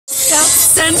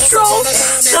Central,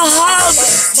 the hub.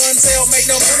 Montel made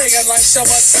no money and like show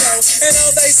us slow. And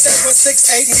all they said was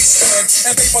 6'8" he stood.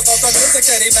 And people thought the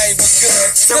music that he made was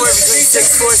good. Somewhere between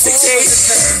 6'4",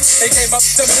 6'8". He came up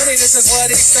to money, this is what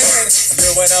he said.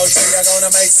 You and OG are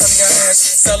gonna make some cash.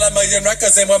 Sell 1 million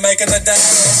records and we're making the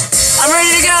dash. I'm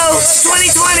ready to go.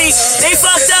 2020. They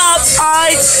fucked up.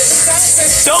 I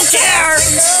don't care.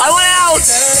 I went out.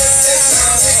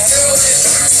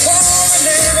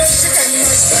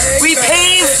 We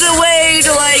paved the way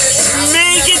to like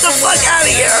make it the fuck out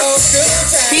of here.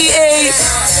 PAVE.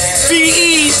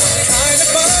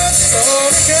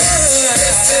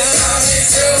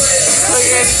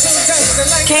 Okay.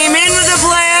 Came in with a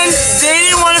plan. They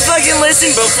didn't want to fucking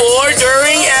listen before,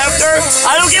 during, after.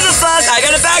 I don't give a fuck. I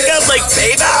gotta back up like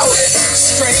babe out.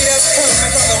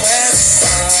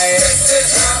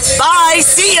 Bye.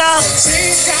 See ya.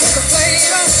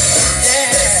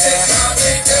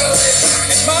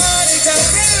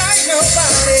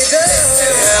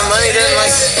 Yeah, money doesn't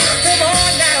like.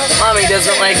 Mommy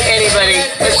doesn't like anybody.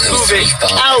 Let's move it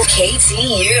out.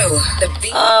 KTU.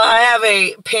 I have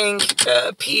a pink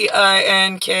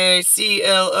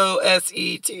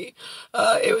PINKCLOSET.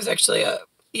 It was actually a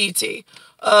ET.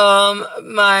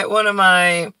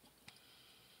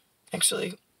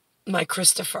 My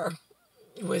Christopher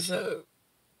with a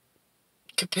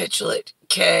capitulate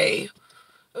K,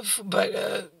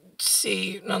 but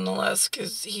C nonetheless,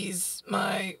 because he's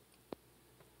my.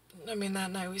 I mean,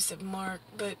 that night we said Mark,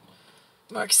 but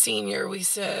Mark Sr. we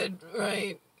said,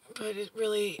 right? But it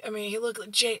really, I mean, he looked like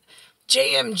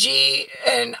JMG,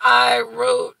 and I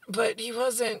wrote, but he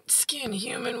wasn't skin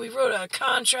human. We wrote a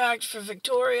contract for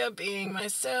Victoria being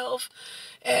myself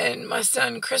and my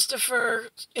son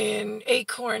Christopher in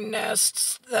acorn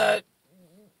nests that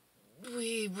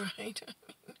we, right?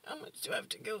 How much do I have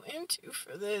to go into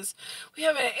for this? We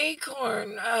have an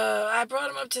acorn. I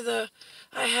brought him up to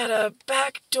I had a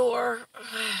back door.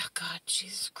 Oh, God,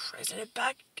 Jesus Christ. I had a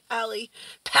back alley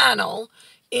panel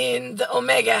in the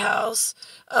Omega house.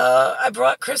 I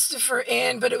brought Christopher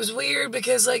in, but it was weird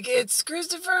because, like, it's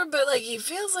Christopher, but, like, he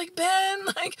feels like Ben,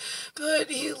 like, but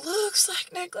he looks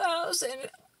like Nicole, and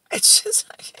it's just,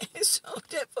 like, it's so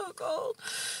difficult,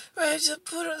 right, to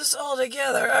put this all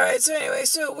together. All right, so anyway,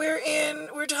 so we're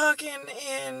talking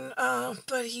in,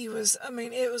 but he was, I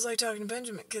mean, it was like talking to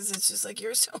Benjamin, because it's just like,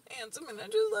 you're so handsome, and I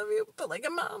just love you, but, like, a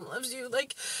mom loves you.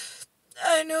 Like,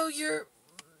 I know your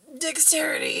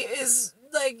dexterity is,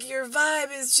 like, your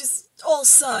vibe is just all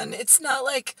sun. It's not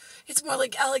like, it's more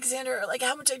like Alexander, like,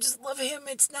 how much I just love him.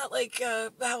 It's not like,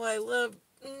 how I love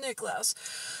Niklaus.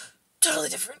 Totally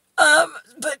different.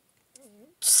 But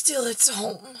still, it's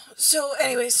home. So,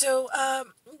 anyway, so,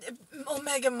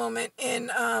 Omega moment in,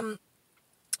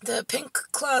 the pink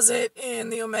closet in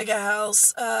the Omega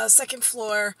house, second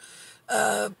floor,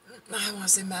 I want to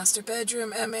say master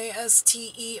bedroom,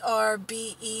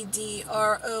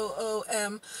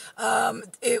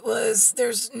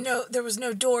 MASTERBEDROOM. There was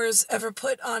no doors ever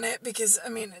put on it because, I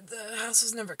mean, the house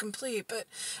was never complete, but,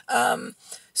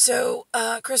 so,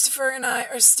 Christopher and I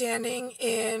are standing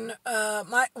in,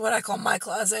 what I call my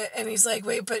closet, and he's like,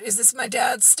 wait, but is this my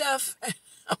dad's stuff? And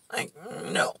I'm like,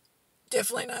 no.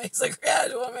 Definitely not. He's like, yeah, I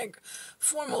just want to make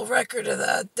formal record of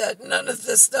that none of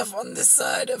the stuff on this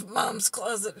side of Mom's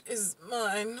closet is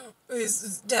mine.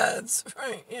 Is Dad's,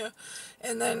 right, yeah.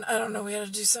 And then, I don't know, we had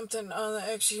to do something on the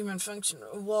extra human function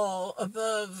wall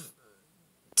above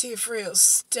Tiafrio's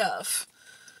stuff.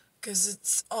 Because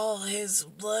it's all his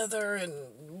leather and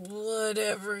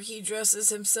whatever he dresses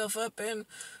himself up in.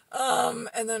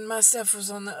 And then my stuff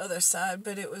was on the other side,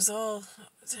 but it was all,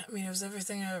 I mean, it was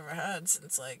everything I ever had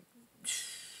since, like,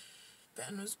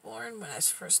 Ben was born, when I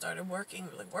first started working,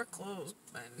 like work clothes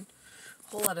and a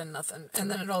whole lot of nothing.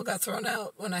 And then it all got thrown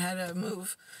out when I had to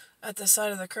move at the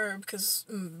side of the curb because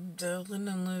the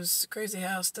Lyndon Lou's crazy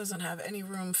house doesn't have any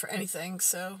room for anything,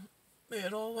 so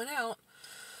it all went out.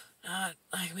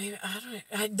 Like maybe,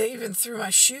 they even threw my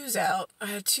shoes out. I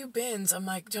had 2 bins. I'm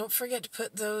like, don't forget to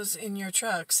put those in your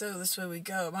truck, so this way we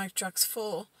go. My truck's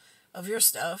full of your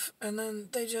stuff, and then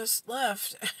they just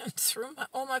left and threw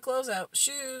all my clothes out.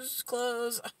 Shoes,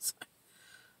 clothes.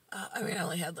 I mean, I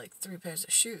only had like 3 pairs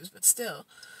of shoes, but still.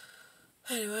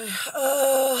 Anyway,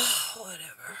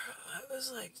 whatever. It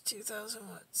was like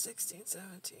 2016,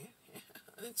 17. Yeah,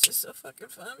 it's just so fucking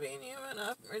fun being human.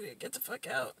 I'm ready to get the fuck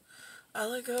out. I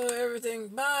let go of everything.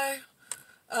 Bye.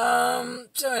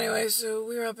 So anyway, so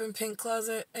we were up in Pink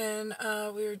Closet, and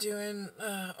we were doing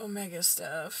Omega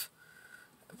stuff.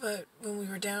 But when we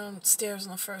were downstairs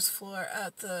on the first floor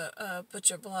at the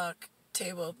Butcher Block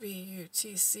table,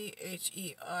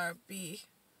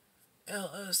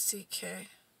 BUTCHERBLOCK,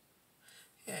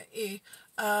 Yeah, E.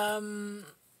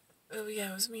 Oh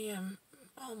yeah, it was me and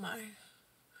all my,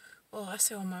 well, I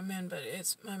say all my men, but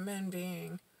it's my men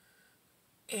being,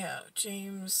 yeah,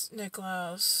 James,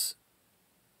 Nicholas,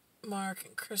 Mark,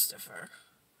 and Christopher.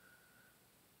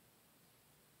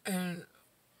 And,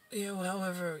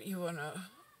 however you want to,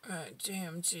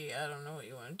 JMG, I don't know what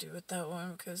you want to do with that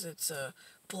one, because it's a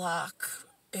block,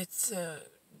 it's a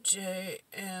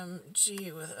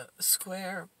JMG with a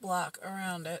square block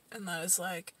around it, and that is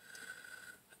like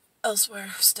elsewhere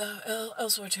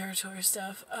territory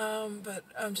stuff. But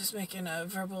I'm just making a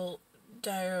verbal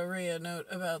diarrhea note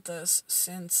about this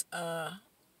since I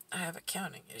have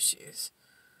accounting issues.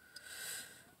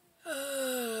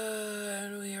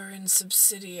 And we are in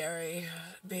subsidiary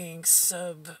being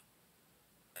sub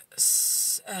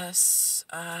SI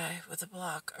with a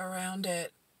block around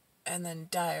it, and then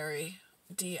diary,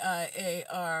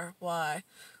 DIARY,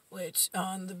 which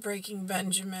on the Breaking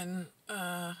Benjamin,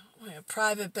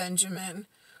 Private Benjamin,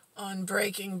 on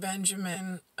Breaking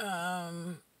Benjamin,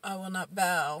 I will not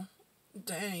bow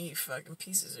to any fucking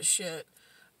pieces of shit.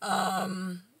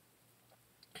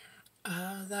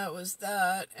 That was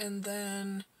that, and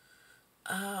then,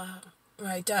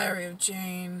 right, Diary of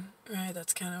Jane, right,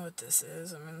 that's kind of what this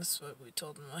is. I mean, this is what we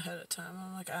told them ahead of time.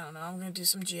 I'm like, I don't know, I'm gonna do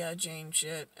some G.I. Jane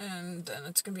shit, and then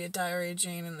it's gonna be a Diary of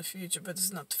Jane in the future, but this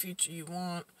is not the future you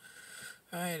want,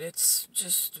 right? It's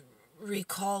just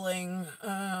recalling,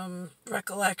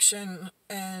 recollection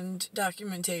and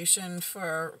documentation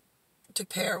to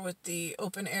pair with the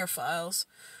open air files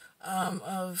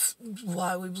of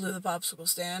why we blew the popsicle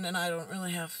stand, and I don't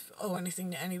really owe anything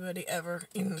to anybody ever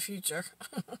in the future.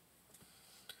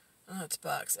 That's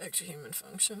box extra human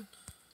function.